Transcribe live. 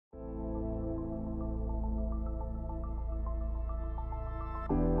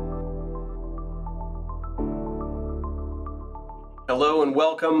Hello and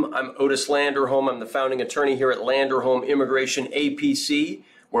welcome. I'm Otis Landerholm. I'm the founding attorney here at Landerholm Immigration, A.P.C,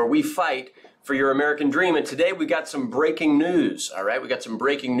 where we fight for your American dream. And today we got some breaking news, all right? We got some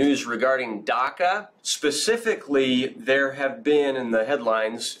breaking news regarding DACA. Specifically, there have been in the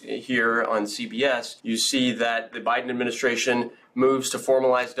headlines here on CBS, you see that the Biden administration moves to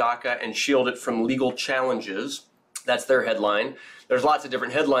formalize DACA and shield it from legal challenges. That's their headline. There's lots of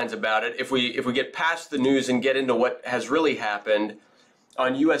different headlines about it. If we get past the news and get into what has really happened,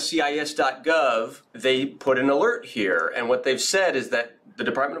 on USCIS.gov, they put an alert here. And what they've said is that the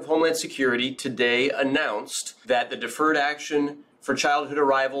Department of Homeland Security today announced that the Deferred Action for Childhood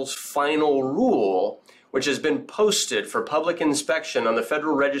Arrivals final rule, which has been posted for public inspection on the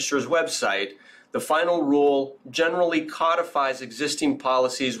Federal Register's website, the final rule generally codifies existing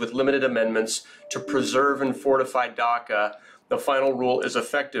policies with limited amendments to preserve and fortify DACA. The final rule is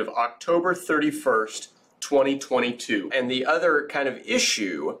effective October 31st, 2022. And the other kind of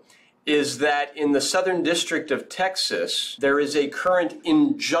issue is that in the Southern District of Texas, there is a current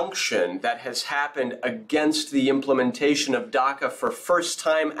injunction that has happened against the implementation of DACA for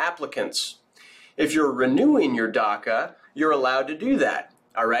first-time applicants. If you're renewing your DACA, you're allowed to do that,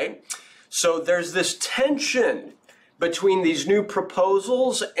 all right? So there's this tension between these new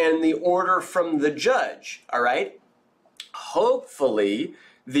proposals and the order from the judge, all right? Hopefully,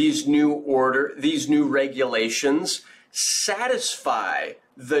 these new regulations satisfy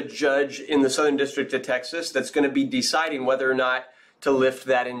the judge in the Southern District of Texas that's going to be deciding whether or not to lift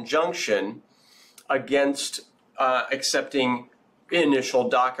that injunction against accepting initial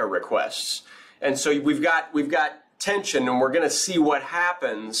DACA requests. And so we've got tension, and we're going to see what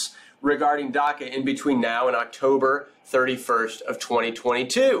happens regarding DACA in between now and October 31st of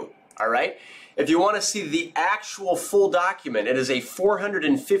 2022, all right? If you want to see the actual full document, it is a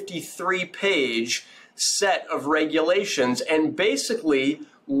 453-page set of regulations, and basically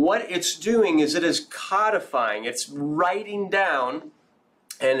what it's doing is it is codifying, it's writing down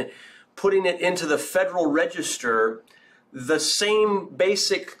and putting it into the Federal Register the same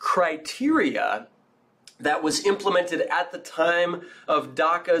basic criteria that was implemented at the time of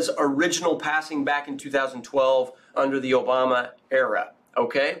DACA's original passing back in 2012 under the Obama era,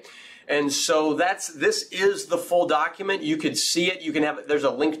 okay? And so this is the full document. You could see it, you can have it, there's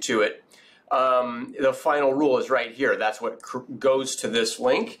a link to it. The final rule is right here. That's what goes to this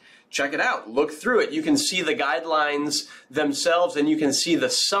link. Check it out, look through it. You can see the guidelines themselves, and you can see the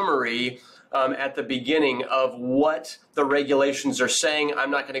summary at the beginning of what the regulations are saying.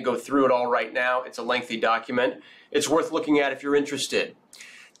 I'm not going to go through it all right now. It's a lengthy document. It's worth looking at if you're interested.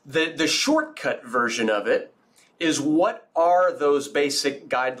 The shortcut version of it is what are those basic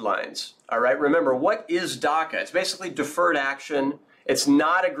guidelines, all right? Remember, what is DACA? It's basically deferred action. It's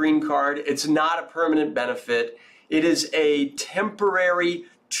not a green card. It's not a permanent benefit. It is a temporary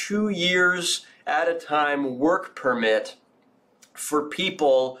 2 years at a time work permit for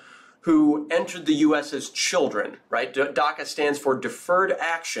people who entered the U.S. as children, right? DACA stands for Deferred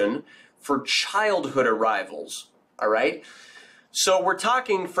Action for Childhood Arrivals, all right? So we're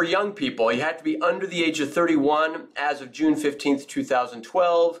talking for young people. You had to be under the age of 31 as of June 15th,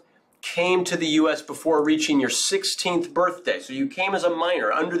 2012, came to the U.S. before reaching your 16th birthday. So you came as a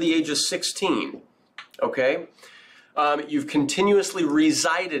minor under the age of 16, okay? You've continuously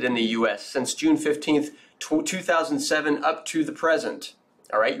resided in the U.S. since June 15th, 2007 up to the present.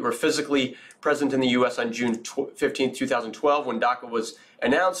 All right, you were physically present in the U.S. on June 15th, 2012 when DACA was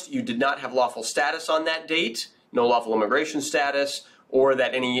announced. You did not have lawful status on that date, no lawful immigration status, or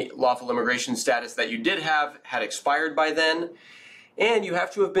that any lawful immigration status that you did have had expired by then. And you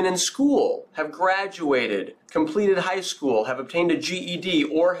have to have been in school, have graduated, completed high school, have obtained a GED,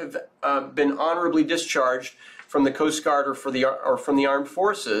 or have been honorably discharged from the Coast Guard or from the Armed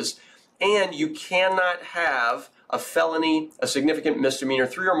Forces. And you cannot have a felony, a significant misdemeanor,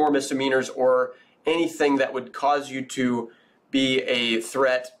 3 or more misdemeanors, or anything that would cause you to be a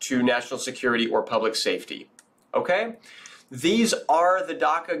threat to national security or public safety. Okay? These are the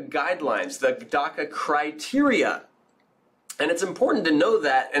DACA guidelines, the DACA criteria. And it's important to know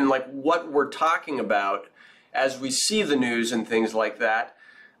that and like what we're talking about as we see the news and things like that.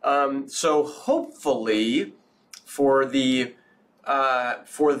 So hopefully for the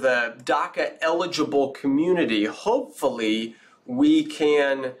DACA eligible community, hopefully we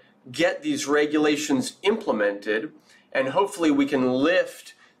can get these regulations implemented, and hopefully we can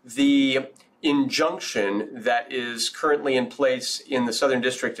lift the injunction that is currently in place in the Southern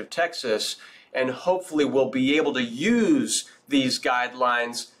District of Texas, and hopefully we'll be able to use these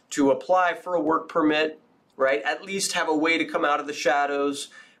guidelines to apply for a work permit, right? At least have a way to come out of the shadows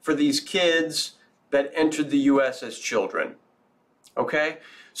for these kids that entered the U.S. as children. Okay?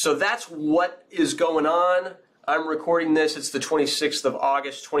 So that's what is going on. I'm recording this. It's the 26th of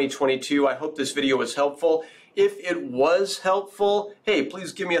August, 2022. I hope this video was helpful. If it was helpful, hey,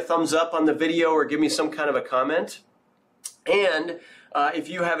 please give me a thumbs up on the video or give me some kind of a comment. And if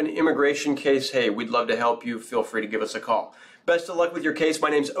you have an immigration case, hey, we'd love to help you. Feel free to give us a call. Best of luck with your case. My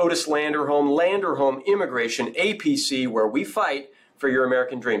name's Otis Landerholm, Landerholm Immigration, A.P.C, where we fight for your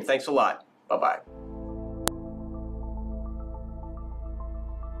American dream. Thanks a lot. Bye-bye.